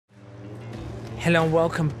Hello and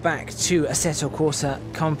welcome back to Assetto Corsa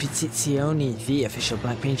Competizione, the official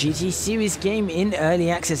Blancpain GT Series game in early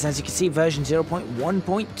access, as you can see, version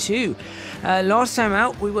 0.1.2. Last time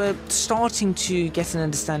out, we were starting to get an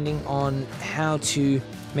understanding on how to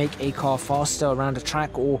make a car faster around a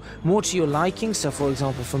track or more to your liking. So for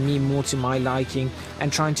example, for me, more to my liking,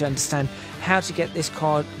 and trying to understand how to get this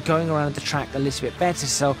car going around the track a little bit better.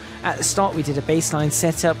 So at the start we did a baseline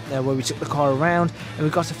setup where we took the car around and we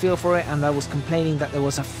got a feel for it, and I was complaining that there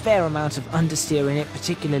was a fair amount of understeer in it,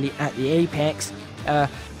 particularly at the apex,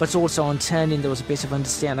 but also on turning there was a bit of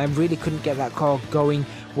understeer, and I really couldn't get that car going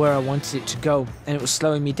where I wanted it to go, and it was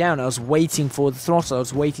slowing me down. I was waiting for the throttle, I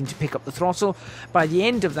was waiting to pick up the throttle. By the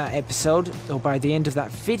end of that episode, or by the end of that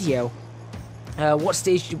video, what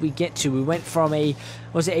stage did we get to? We went from a,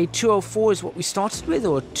 was it a 204 is what we started with,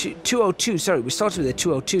 or 202, sorry, we started with a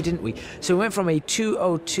 202, didn't we? So we went from a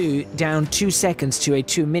 202 down 2 seconds to a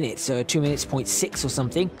 2 minutes, so 2 minutes 0.6 or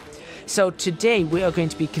something. So today we are going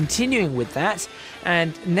to be continuing with that,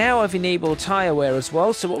 and now I've enabled tyre wear as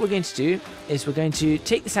well. So what we're going to do is we're going to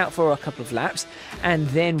take this out for a couple of laps, and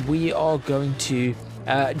then we are going to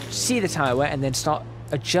see the tyre wear and then start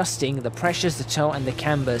adjusting the pressures, the toe and the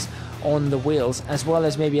cambers on the wheels, as well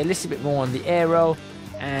as maybe a little bit more on the aero,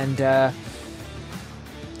 and I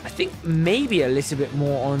think maybe a little bit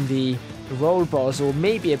more on the roll bars, or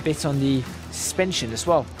maybe a bit on the suspension as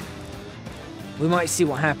well. We might see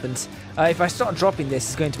what happens. If I start dropping this,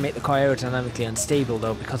 it's going to make the car aerodynamically unstable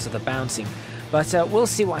though, because of the bouncing. But we'll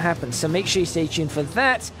see what happens, so make sure you stay tuned for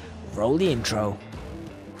that. Roll the intro.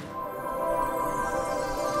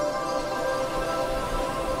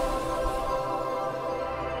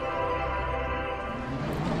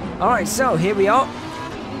 Alright, so here we are,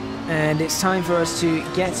 and it's time for us to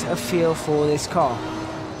get a feel for this car.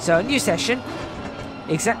 So, new session,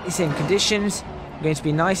 exactly same conditions. We're going to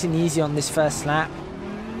be nice and easy on this first lap.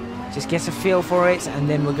 Just get a feel for it, and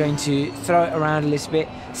then we're going to throw it around a little bit.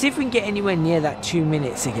 See if we can get anywhere near that 2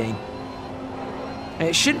 minutes again. And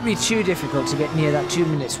it shouldn't be too difficult to get near that 2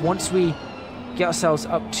 minutes. Once we get ourselves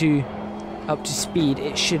up to speed,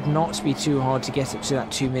 it should not be too hard to get up to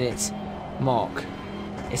that 2 minutes mark.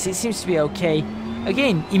 Yes, it seems to be okay.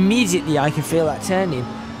 Again, immediately I can feel that turning.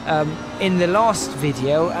 In the last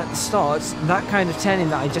video at the start, that kind of turning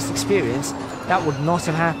that I just experienced, that would not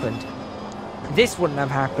have happened. This wouldn't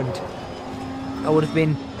have happened. I would have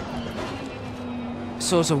been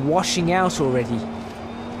sort of washing out already.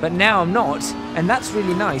 But now I'm not, and that's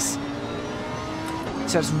really nice.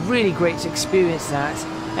 So it's really great to experience that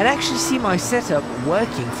and actually see my setup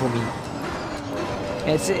working for me.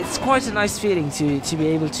 It's quite a nice feeling to be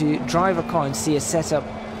able to drive a car and see a setup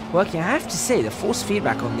working. I have to say, the force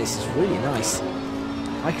feedback on this is really nice.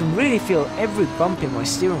 I can really feel every bump in my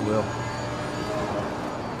steering wheel.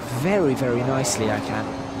 Very, very nicely I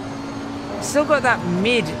can. Still got that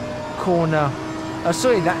mid corner, oh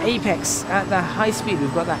sorry, that apex at the high speed.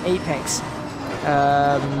 We've got that apex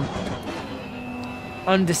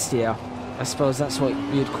understeer, I suppose that's what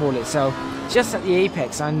you'd call it. So just at the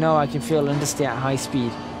apex I know I can feel understeer at high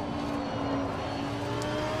speed.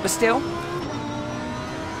 But still,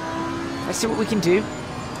 let's see what we can do.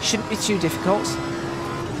 Shouldn't be too difficult.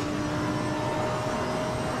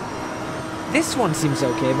 This one seems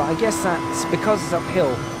okay, but I guess that's because it's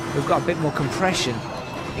uphill. We've got a bit more compression,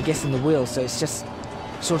 I guess, in the wheel, so it's just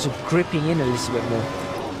sort of gripping in a little bit more.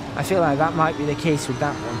 I feel like that might be the case with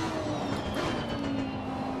that one.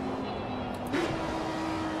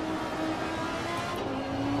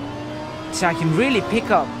 So I can really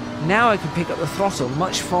pick up, now I can pick up the throttle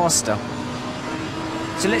much faster.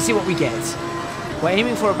 So let's see what we get. We're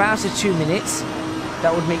aiming for about a 2 minutes.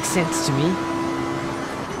 That would make sense to me.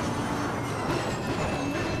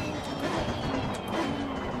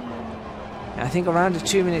 I think around a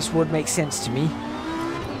 2 minutes would make sense to me.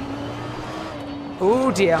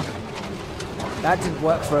 Oh dear. That didn't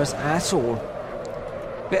work for us at all.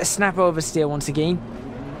 Bit of snap oversteer once again.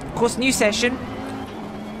 Of course, new session.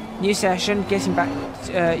 New session, getting back,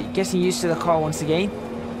 getting used to the car once again.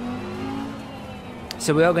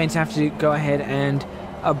 So we are going to have to go ahead and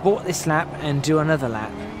abort this lap and do another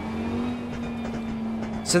lap.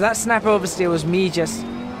 So that snap oversteer was me just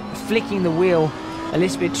flicking the wheel a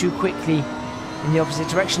little bit too quickly in the opposite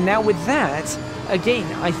direction. Now with that, again,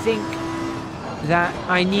 I think that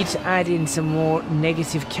I need to add in some more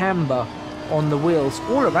negative camber on the wheels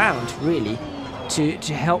all around, really,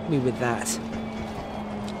 to help me with that.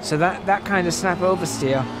 So that kind of snap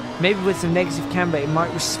oversteer, maybe with some negative camber, it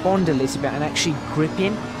might respond a little bit and actually grip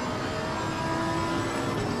in.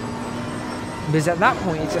 Because at that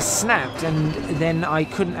point it just snapped, and then I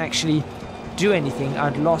couldn't actually do anything.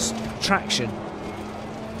 I'd lost traction.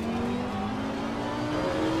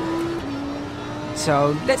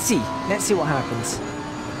 So let's see what happens.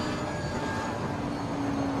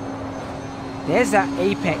 There's that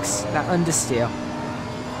apex, that understeer.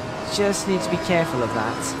 Just need to be careful of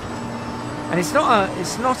that. And it's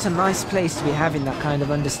not a nice place to be having that kind of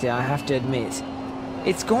understeer, I have to admit.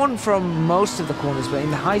 It's gone from most of the corners, but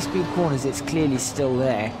in the high-speed corners it's clearly still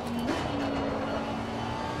there.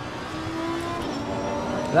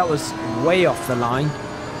 That was way off the line.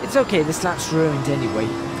 It's okay, this lap's ruined anyway.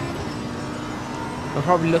 We're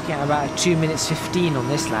probably looking at about 2 minutes 15 on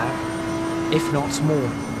this lap, if not more.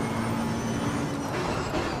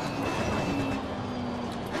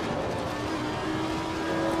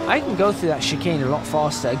 I can go through that chicane a lot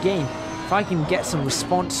faster. Again, if I can get some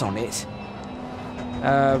response on it,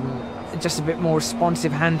 just a bit more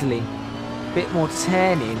responsive handling, a bit more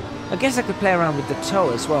turning. I guess I could play around with the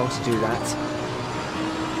toe as well to do that.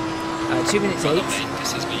 2 minutes 8.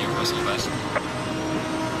 This is me, your Russell West.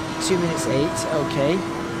 2 minutes 8, okay.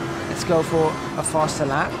 Let's go for a faster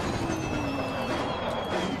lap.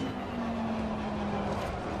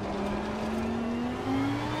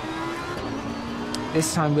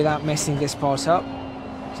 This time without messing this part up.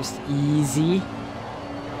 Just easy.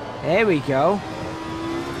 There we go.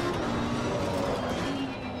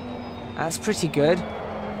 That's pretty good.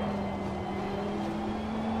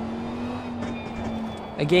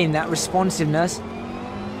 Again, that responsiveness.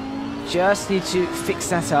 Just need to fix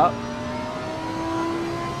that up.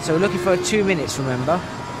 So we're looking for 2 minutes, remember.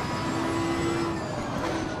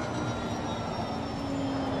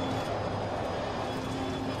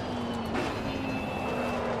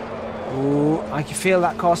 Ooh, I can feel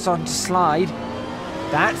that car starting to slide.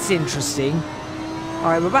 That's interesting.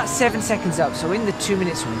 Alright, we're about 7 seconds up, so we're in the 2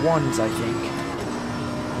 minutes ones, I think.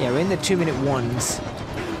 Yeah, we're in the 2 minute ones.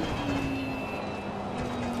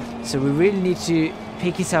 So we really need to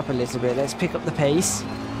pick it up a little bit. Let's pick up the pace.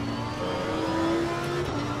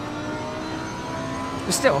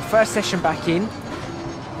 But still, first session back in.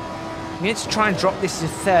 I'm going to try and drop this to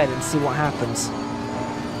third and see what happens.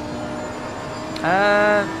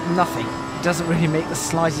 Nothing. It doesn't really make the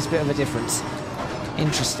slightest bit of a difference.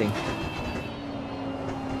 Interesting.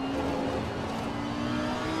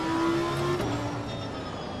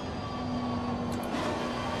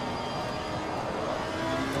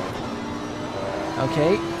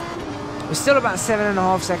 Okay, we're still about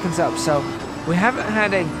 7.5 seconds up, so we haven't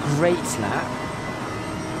had a great lap.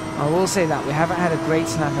 I will say that, we haven't had a great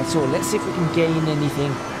lap at all. Let's see if we can gain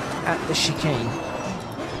anything at the chicane.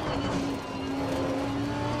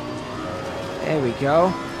 There we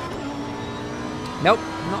go. Nope,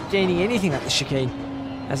 not gaining anything at the chicane.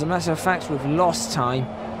 As a matter of fact, we've lost time.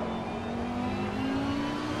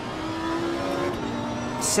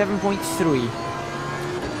 7.3.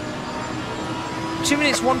 2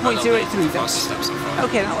 minutes 1.083.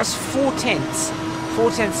 Okay, that was 4 tenths.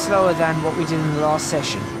 4 tenths slower than what we did in the last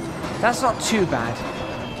session. That's not too bad.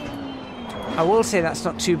 I will say that's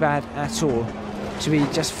not too bad at all to be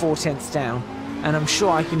just 4 tenths down. And I'm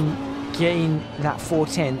sure I can gain that 4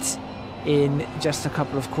 tenths in just a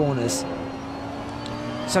couple of corners.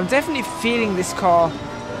 So I'm definitely feeling this car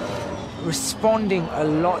responding a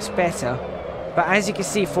lot better. But as you can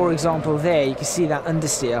see, for example, there, you can see that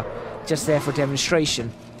understeer. Just there for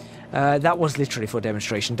demonstration. That was literally for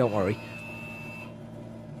demonstration, don't worry.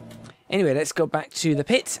 Anyway, let's go back to the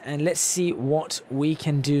pit and let's see what we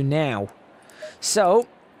can do now. So,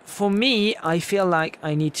 for me, I feel like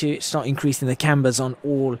I need to start increasing the cambers on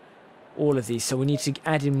all of these. So we need to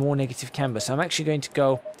add in more negative camber. So I'm actually going to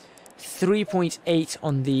go 3.8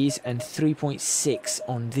 on these and 3.6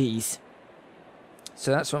 on these. So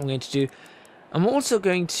that's what I'm going to do. I'm also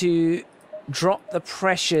going to drop the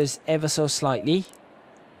pressures ever so slightly,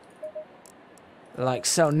 like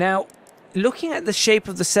so. Now, looking at the shape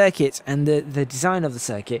of the circuit and the design of the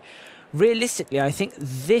circuit, realistically, I think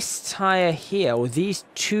this tyre here, or these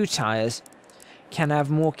two tyres, can have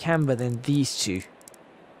more camber than these two,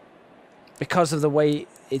 because of the way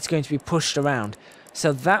it's going to be pushed around.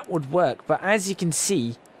 So that would work. But as you can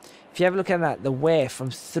see, if you have a look at that, the wear from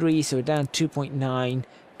 3, so we're down 2.9,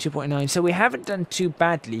 2.9. So we haven't done too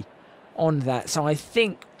badly on that. So I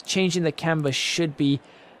think changing the camber should be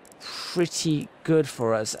pretty good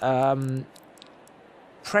for us.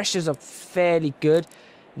 Pressures are fairly good.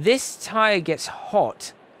 This tyre gets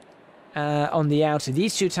hot on the outer.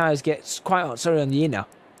 These two tyres get quite hot, sorry, on the inner.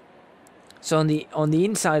 So on the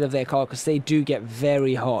inside of their carcass, they do get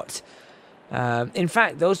very hot. In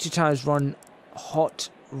fact, those two tyres run hot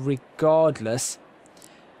regardless.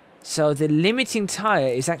 So the limiting tyre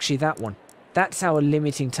is actually that one. That's our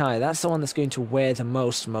limiting tyre. That's the one that's going to wear the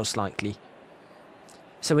most likely.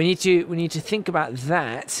 So we need to think about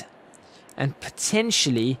that And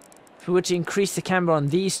potentially, if we were to increase the camber on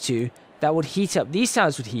these two, that would heat up. These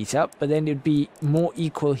sides would heat up, but then it would be more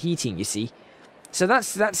equal heating, you see. So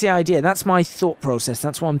that's the idea. That's my thought process.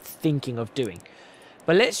 That's what I'm thinking of doing.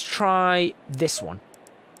 But let's try this one.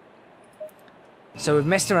 So we've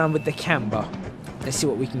messed around with the camber. Let's see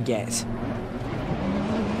what we can get.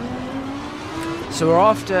 So we're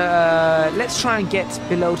after, let's try and get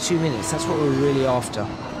below 2 minutes. That's what we're really after.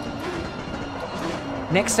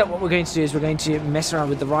 Next up, what we're going to do is we're going to mess around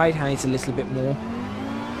with the ride height a little bit more.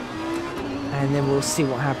 And then we'll see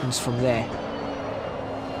what happens from there.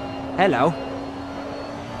 Hello.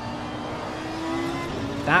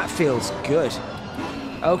 That feels good.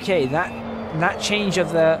 Okay, that change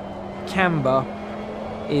of the camber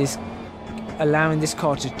is allowing this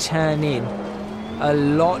car to turn in a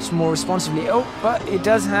lot more responsibly. Oh, but it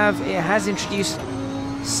has introduced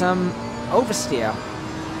some oversteer.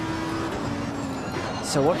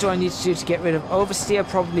 So what do I need to do to get rid of oversteer?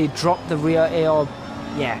 Probably drop the rear AR.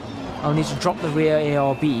 Yeah, I'll need to drop the rear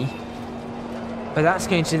ARB. But that's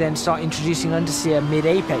going to then start introducing understeer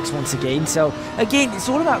mid-apex once again. So again, it's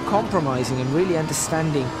all about compromising and really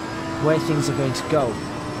understanding where things are going to go.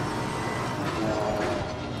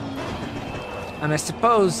 And I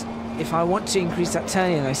suppose if I want to increase that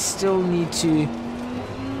turn-in, I still need to...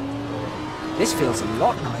 This feels a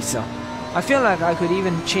lot nicer. I feel like I could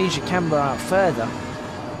even change the camber out further.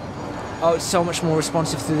 Oh, it's so much more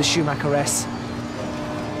responsive through the Schumacher S.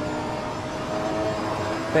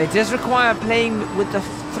 But it does require playing with the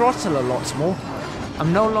throttle a lot more.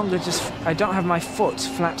 I'm no longer I don't have my foot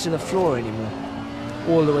flat to the floor anymore.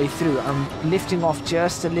 All the way through. I'm lifting off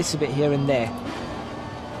just a little bit here and there.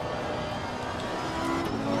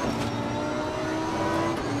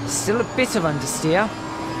 Still a bit of understeer.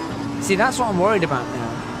 See, that's what I'm worried about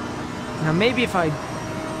now. Now maybe if I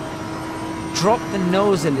drop the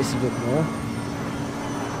nose a little bit more.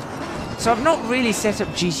 So I've not really set up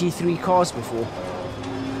GT3 cars before.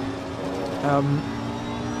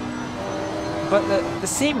 But the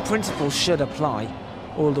same principles should apply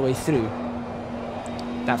all the way through.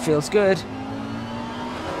 That feels good.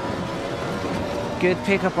 Good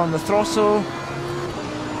pickup on the throttle.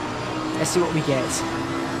 Let's see what we get.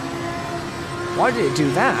 Why did it do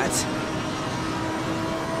that?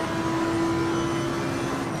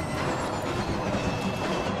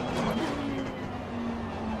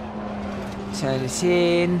 Turn it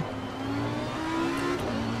in.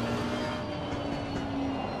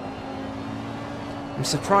 I'm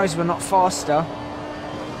surprised we're not faster.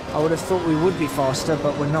 I would have thought we would be faster,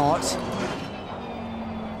 but we're not.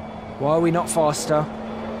 Why are we not faster?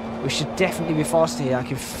 We should definitely be faster here. I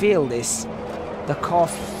can feel this. The car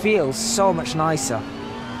feels so much nicer.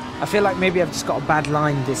 I feel like maybe I've just got a bad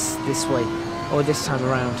line this way, or this time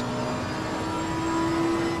around.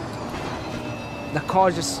 The car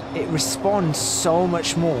it responds so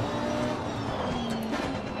much more.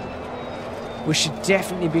 We should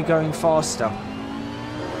definitely be going faster.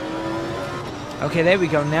 Okay, there we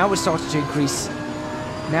go. Now we're starting to increase.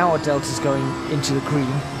 Now our delta's going into the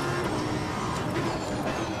green.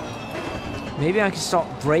 Maybe I can start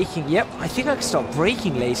braking. Yep, I think I can start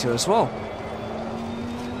braking later as well.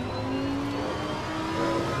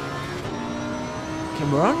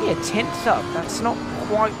 Okay, we're only a 10th up. That's not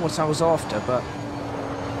quite what I was after, but...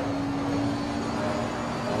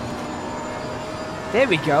 There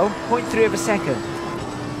we go. 0.3 of a second.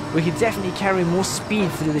 We can definitely carry more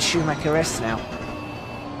speed through the Schumacher S now.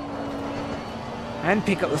 And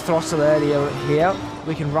pick up the throttle earlier here.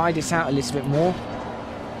 We can ride it out a little bit more.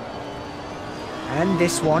 And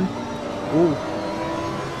this one. Ooh.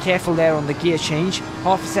 Careful there on the gear change.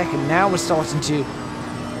 Half a second. Now we're starting to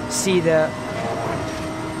see the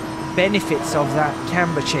benefits of that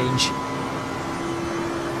camber change.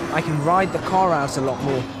 I can ride the car out a lot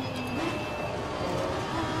more.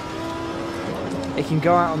 It can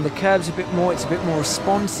go out on the curbs a bit more. It's a bit more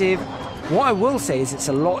responsive. What I will say is it's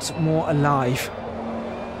a lot more alive.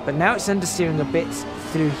 But now it's understeering a bit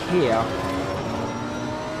through here.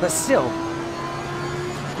 But still.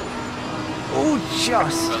 Oh,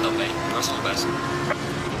 just.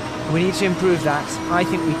 We need to improve that. I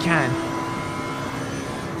think we can.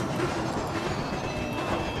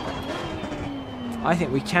 I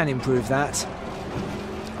think we can improve that.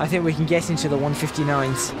 I think we can get into the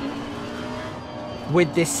 159s.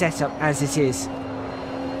 With this setup as it is.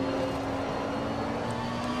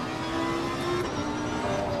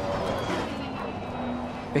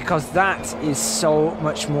 Because that is so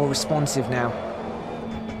much more responsive now.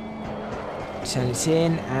 Turn it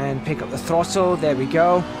in and pick up the throttle. There we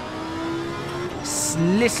go.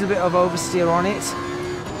 Little bit of oversteer on it.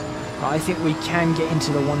 But I think we can get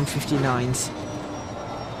into the 159s.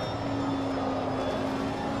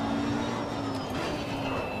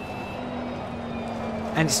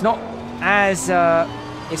 And it's not as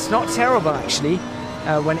it's not terrible actually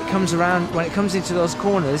when it comes around, when it comes into those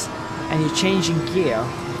corners and you're changing gear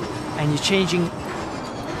and you're changing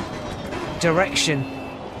direction.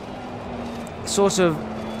 Sort of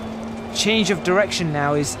change of direction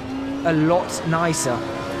now is a lot nicer.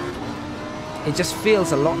 It just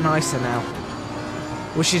feels a lot nicer now,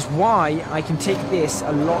 which is why I can take this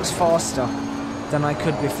a lot faster than I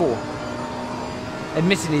could before.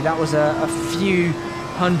 Admittedly, that was a few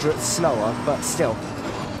hundredths slower, but still,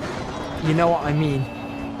 you know what I mean.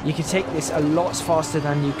 You can take this a lot faster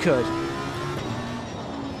than you could.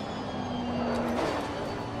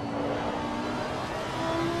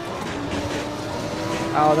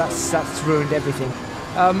 Oh, that's ruined everything.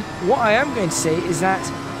 What I am going to say is that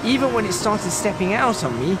even when it started stepping out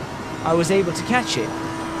on me, I was able to catch it.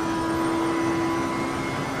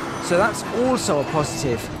 So that's also a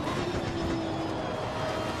positive.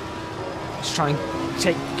 Let's try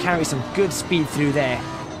and carry some good speed through there.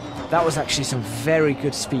 That was actually some very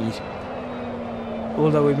good speed.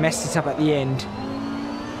 Although we messed it up at the end.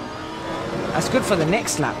 That's good for the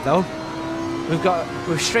next lap though.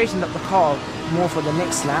 We've straightened up the car more for the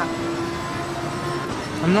next lap.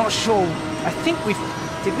 I'm not sure. I think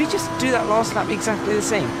did we just do that last lap exactly the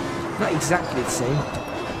same? Not exactly the same.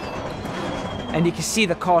 And you can see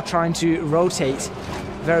the car trying to rotate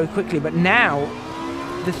very quickly. But now,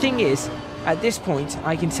 the thing is, at this point,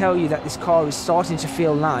 I can tell you that this car is starting to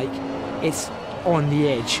feel like it's on the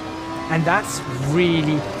edge. And that's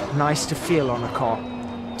really nice to feel on a car.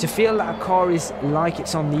 To feel that a car is like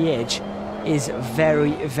it's on the edge is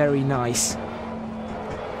very, very nice.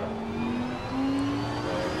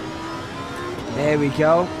 There we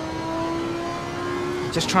go.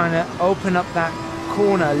 Just trying to open up that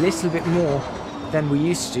corner a little bit more than we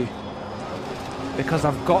used to, because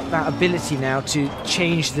I've got that ability now to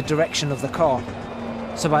change the direction of the car.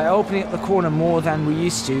 So by opening up the corner more than we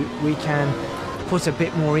used to, we can put a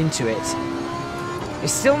bit more into it.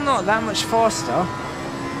 It's still not that much faster,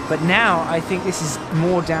 but now I think this is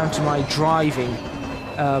more down to my driving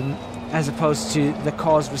as opposed to the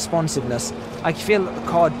car's responsiveness. I feel that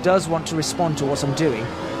the car does want to respond to what I'm doing,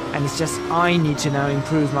 and it's just I need to now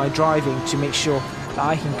improve my driving to make sure that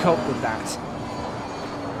I can cope with that.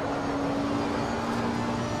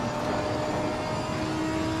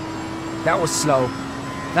 That was slow.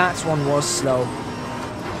 That one was slow.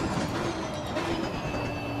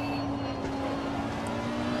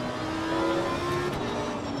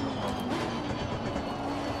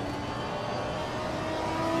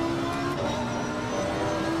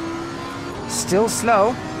 Still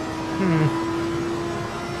slow.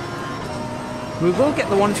 We will get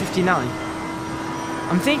the 159.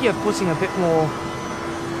 I'm thinking of putting a bit more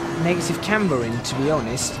negative camber in, to be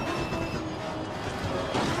honest.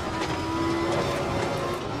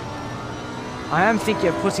 I am thinking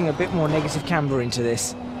of putting a bit more negative camber into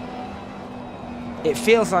this. It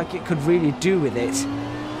feels like it could really do with it.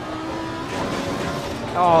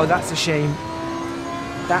 Oh, that's a shame.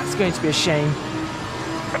 That's going to be a shame.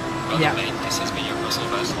 Yeah. This has been your personal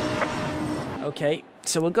best. Okay,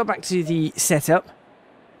 so we'll go back to the setup.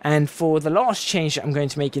 And for the last change that I'm going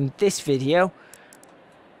to make in this video,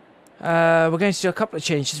 we're going to do a couple of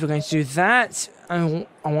changes. We're going to do that. I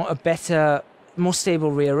want a better, more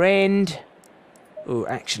stable rear end. Oh,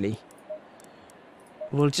 actually,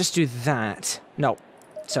 we'll just do that. No,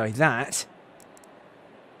 sorry, that.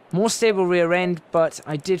 More stable rear end, but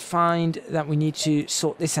I did find that we need to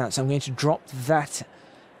sort this out, so I'm going to drop that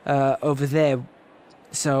over there.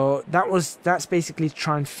 So that's basically to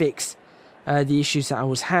try and fix the issues that I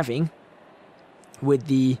was having with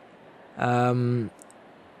the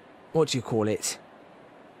what do you call it?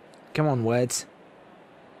 Come on, words.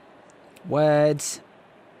 Words.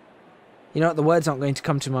 You know what, the words aren't going to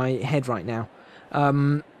come to my head right now.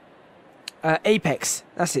 Apex,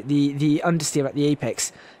 that's it, the understeer at the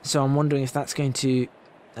apex. So I'm wondering if that's going to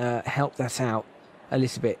help that out a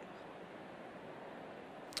little bit.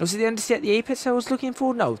 Was it the understeer at the apex I was looking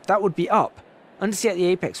for? No, that would be up. Understeer at the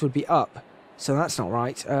apex would be up. So that's not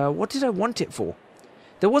right. What did I want it for?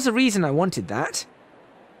 There was a reason I wanted that.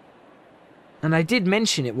 And I did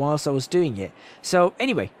mention it whilst I was doing it. So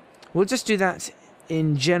anyway, we'll just do that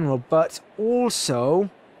in general, but also,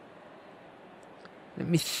 let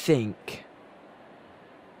me think.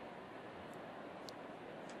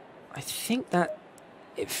 I think that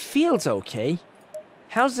it feels okay.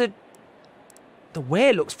 How's the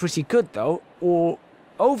wear looks pretty good though, or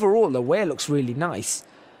overall the wear looks really nice.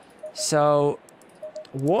 So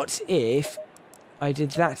What if I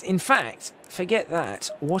did that? In fact, forget that.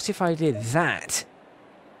 What if I did that?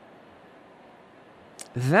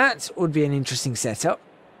 That would be an interesting setup.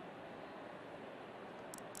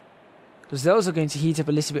 Because those are going to heat up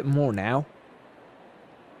a little bit more now.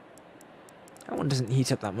 That one doesn't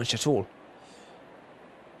heat up that much at all.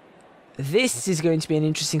 This is going to be an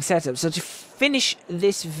interesting setup. So to finish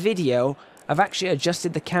this video, I've actually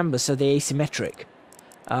adjusted the camber so they're asymmetric.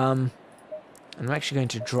 And I'm actually going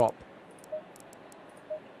to drop.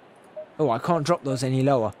 Oh, I can't drop those any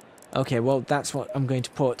lower. Okay, well, that's what I'm going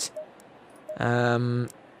to put.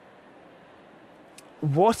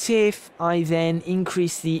 What if I then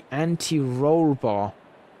increase the anti-roll bar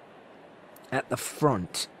at the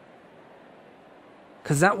front?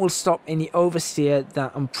 Because that will stop any oversteer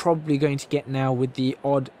that I'm probably going to get now with the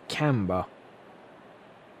odd camber.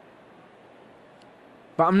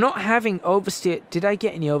 But I'm not having oversteer. Did I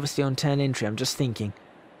get any oversteer on turn entry? I'm just thinking.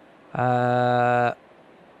 Yes,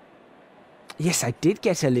 I did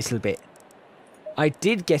get a little bit. I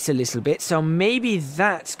did get a little bit. So maybe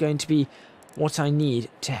that's going to be what I need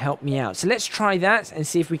to help me out. So let's try that and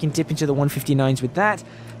see if we can dip into the 159s with that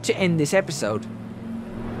to end this episode.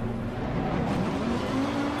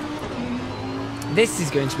 This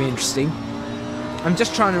is going to be interesting. I'm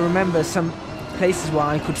just trying to remember some places where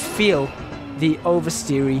I could feel the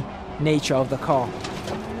oversteery nature of the car.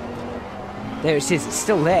 There it is. It's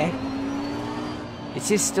still there.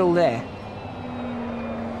 It is still there.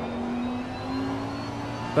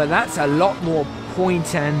 But that's a lot more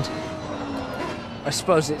point and... I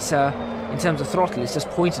suppose it's, in terms of throttle, it's just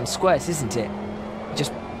point and squares, isn't it?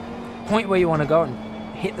 Just point where you want to go and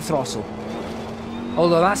hit the throttle.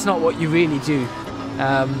 Although that's not what you really do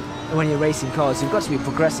when you're racing cars. You've got to be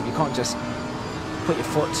progressive. You can't just put your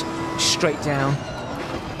foot straight down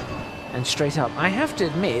and straight up. I have to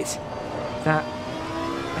admit that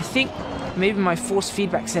I think maybe my force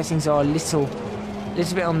feedback settings are a little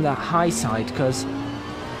bit on the high side, because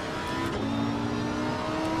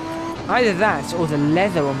either that or the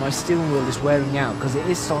leather on my steering wheel is wearing out, because it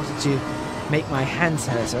is starting to make my hands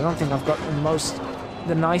hurt. So I don't think I've got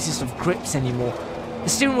the nicest of grips anymore. The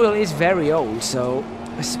steering wheel is very old, so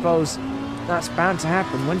I suppose that's bound to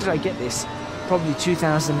happen. When did I get this? Probably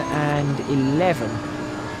 2011.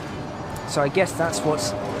 So I guess that's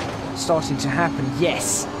what's starting to happen.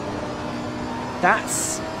 Yes. That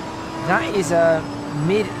is a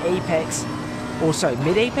mid-apex, or sorry,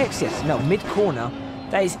 mid-apex? Yes, no, mid-corner.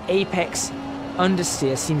 That is apex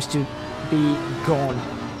understeer seems to be gone.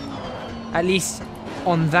 At least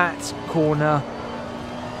on that corner,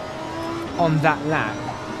 on that lap.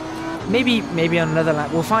 Maybe on another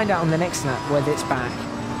lap. We'll find out on the next lap whether it's back,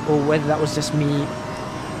 or whether that was just me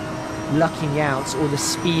lucking out, or the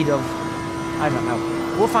speed of... I don't know.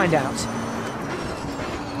 We'll find out.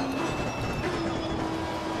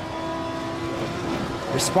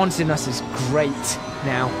 Responsiveness is great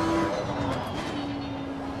now.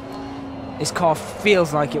 This car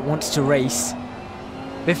feels like it wants to race.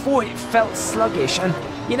 Before it felt sluggish, and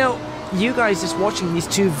you know, you guys just watching these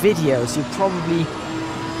two videos, you probably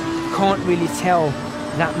can't really tell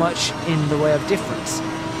that much in the way of difference.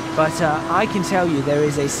 But I can tell you there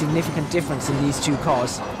is a significant difference in these two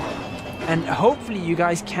cars. And hopefully you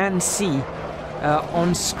guys can see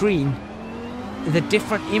on screen the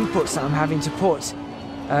different inputs that I'm having to put.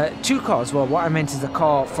 Two cars, well, what I meant is the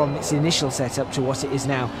car from its initial setup to what it is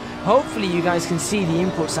now. Hopefully you guys can see the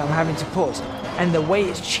inputs that I'm having to put and the way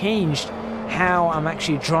it's changed how I'm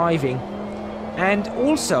actually driving. And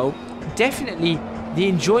also, definitely the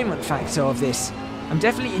enjoyment factor of this. I'm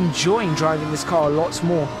definitely enjoying driving this car a lot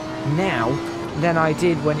more now than I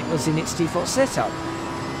did when it was in its default setup.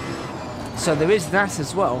 So there is that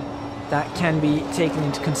as well that can be taken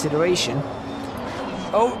into consideration.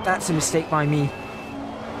 Oh, that's a mistake by me.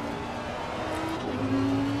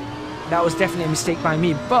 That was definitely a mistake by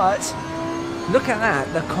me, but look at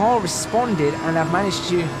that. The car responded and I've managed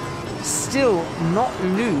to still not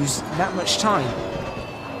lose that much time.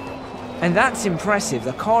 And that's impressive.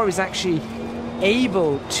 The car is actually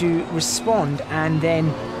able to respond and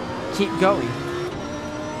then keep going.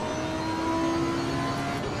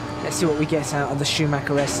 Let's see what we get out of the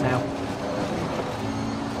Schumacher S now.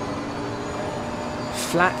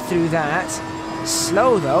 Flat through that.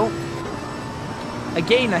 Slow though.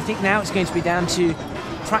 Again, I think now it's going to be down to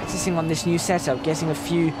practicing on this new setup, getting a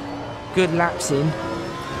few good laps in,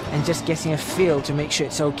 and just getting a feel to make sure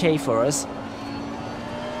it's okay for us.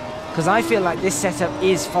 Because I feel like this setup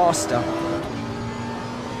is faster.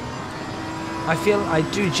 I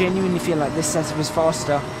do genuinely feel like this setup is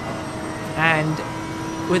faster. And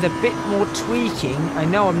with a bit more tweaking. I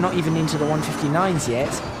know I'm not even into the 159s yet,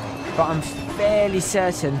 but I'm fairly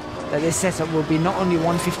certain that this setup will be not only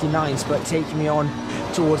 159s, but taking me on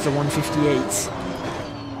towards the 158s.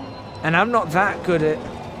 And I'm not that good at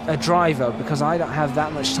a driver because I don't have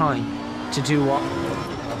that much time to do what,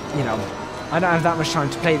 you know, I don't have that much time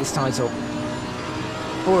to play this title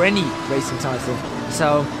or any racing title.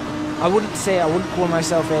 So I wouldn't call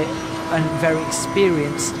myself a very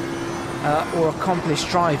experienced or accomplished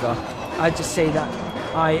driver. I'd just say that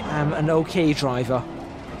I am an okay driver.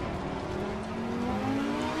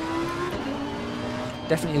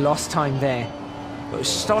 Definitely lost time there, but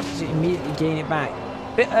started to immediately gain it back.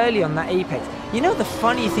 A bit early on that apex. You know, the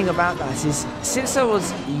funny thing about that is, since I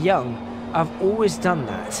was young, I've always done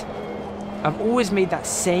that. I've always made that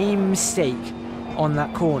same mistake on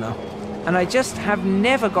that corner, and I just have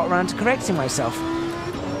never got around to correcting myself.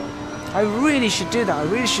 I really should do that. I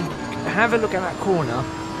really should have a look at that corner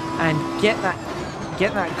and get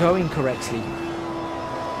that going correctly.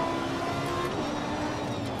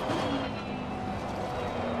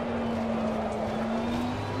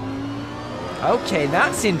 Okay,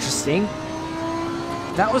 that's interesting.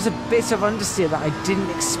 That was a bit of understeer that I didn't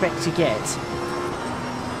expect to get.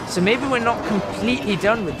 So maybe we're not completely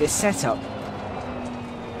done with this setup.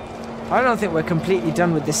 I don't think we're completely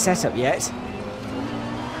done with this setup yet.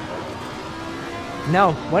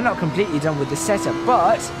 No, we're not completely done with this setup,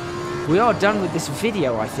 but we are done with this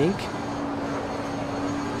video, I think.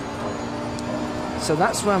 So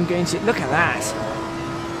that's where I'm going to... Look at that.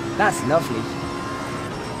 That's lovely.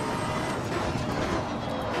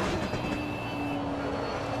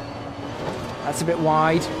 That's a bit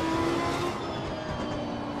wide.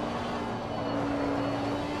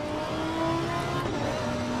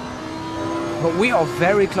 But we are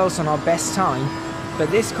very close on our best time. But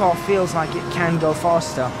this car feels like it can go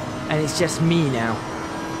faster. And it's just me now.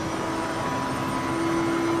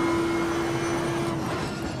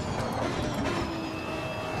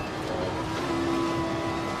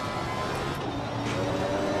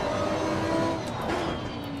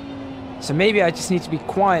 So maybe I just need to be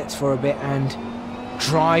quiet for a bit and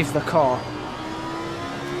drive the car.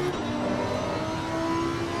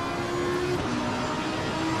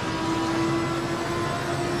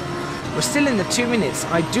 We're still in the 2 minutes.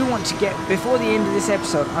 I do want to get, before the end of this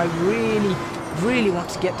episode, I really want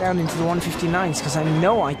to get down into the 159s because I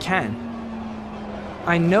know I can.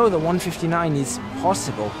 I know the 159 is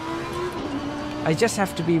possible. I just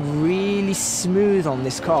have to be really smooth on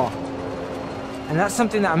this car. And that's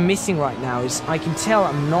something that I'm missing right now, is I can tell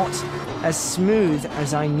I'm not as smooth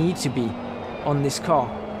as I need to be on this car.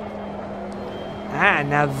 Ah,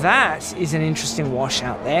 now that is an interesting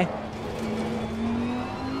washout there.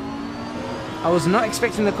 I was not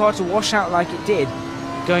expecting the car to wash out like it did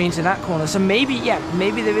going into that corner. So maybe, yeah,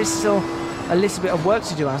 maybe there is still a little bit of work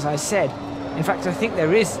to do, as I said. In fact, I think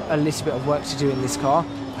there is a little bit of work to do in this car.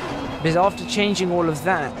 Because after changing all of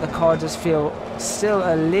that, the car does feel still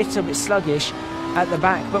a little bit sluggish at the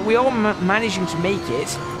back, but we are managing to make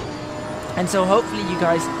it. And so hopefully you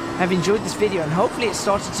guys have enjoyed this video, and hopefully it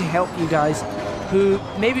started to help you guys who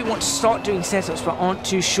maybe want to start doing setups but aren't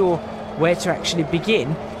too sure where to actually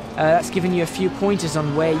begin. That's given you a few pointers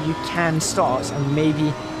on where you can start and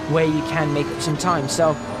maybe where you can make up some time.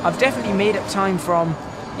 So I've definitely made up time from,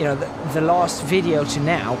 you know, the last video to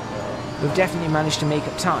now. We've definitely managed to make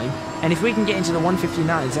up time, and if we can get into the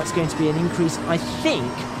 159s, that's going to be an increase.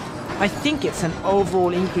 I think it's an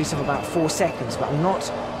overall increase of about 4 seconds, but I'm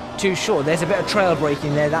not too sure. There's a bit of trail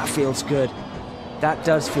braking there. That feels good. That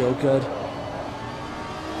does feel good.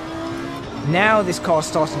 Now this car's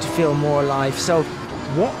starting to feel more alive. So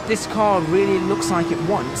what this car really looks like it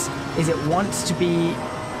wants is it wants to be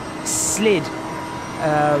slid,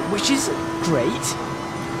 which is great.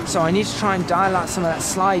 So I need to try and dial out some of that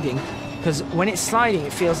sliding, because when it's sliding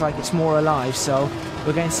it feels like it's more alive. So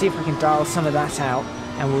we're going to see if we can dial some of that out,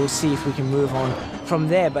 and we'll see if we can move on from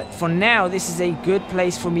there. But for now, this is a good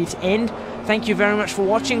place for me to end. Thank you very much for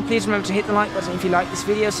watching. Please remember to hit the like button if you like this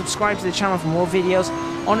video. Subscribe to the channel for more videos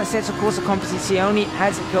on Assetto Corsa Competizione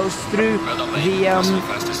as it goes through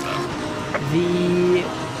the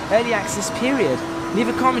early access period. Leave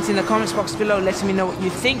a comment in the comments box below letting me know what you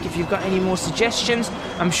think. If you've got any more suggestions,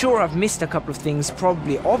 I'm sure I've missed a couple of things,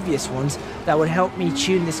 probably obvious ones, that would help me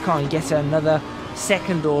tune this car and get another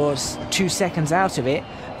second or 2 seconds out of it.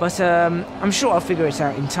 But I'm sure I'll figure it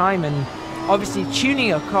out in time. And obviously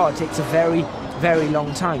tuning a car takes a very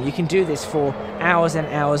long time. You can do this for hours and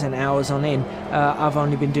hours and hours on end. I've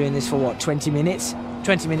only been doing this for what, 20 minutes?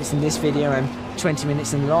 20 minutes in this video and 20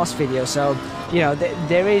 minutes in the last video. So, you know,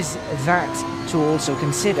 there is that to also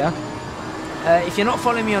consider. If you're not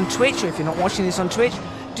following me on Twitch, or if you're not watching this on Twitch,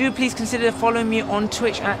 do please consider following me on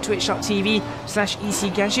Twitch at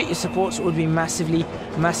twitch.tv/ecgadget. Your support would be massively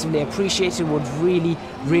appreciated, would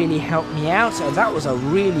really help me out. That was a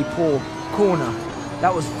really poor corner.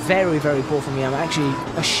 That was very poor for me. I'm actually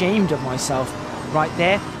ashamed of myself right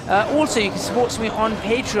there. Also, you can support me on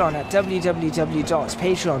Patreon at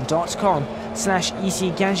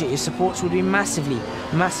www.patreon.com/ecgadget. Your support would be massively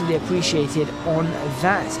appreciated on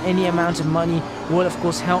that. Any amount of money will of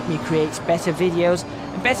course help me create better videos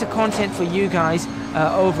and better content for you guys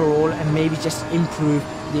overall, and maybe just improve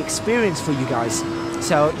the experience for you guys.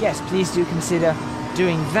 So yes, please do consider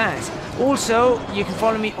doing that. Also, you can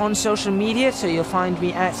follow me on social media, so you'll find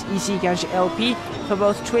me at ecgadgetlp for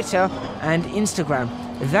both Twitter and Instagram.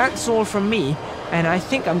 That's all from me, and I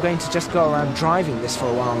think I'm going to just go around driving this for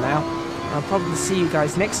a while now. I'll probably see you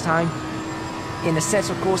guys next time in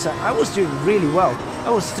Assetto Corsa. I was doing really well. I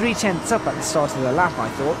was 3/10 up at the start of the lap, I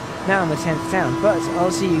thought. Now I'm a 10th down, but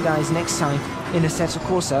I'll see you guys next time in Assetto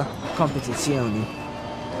Corsa Competizione.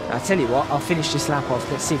 I'll tell you what, I'll finish this lap off.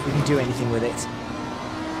 Let's see if we can do anything with it.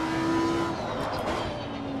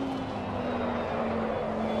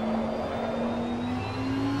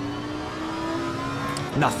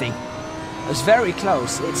 Nothing. It was very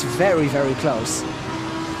close. It's very close.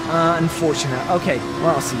 Unfortunate. Okay,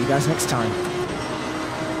 well, I'll see you guys next time.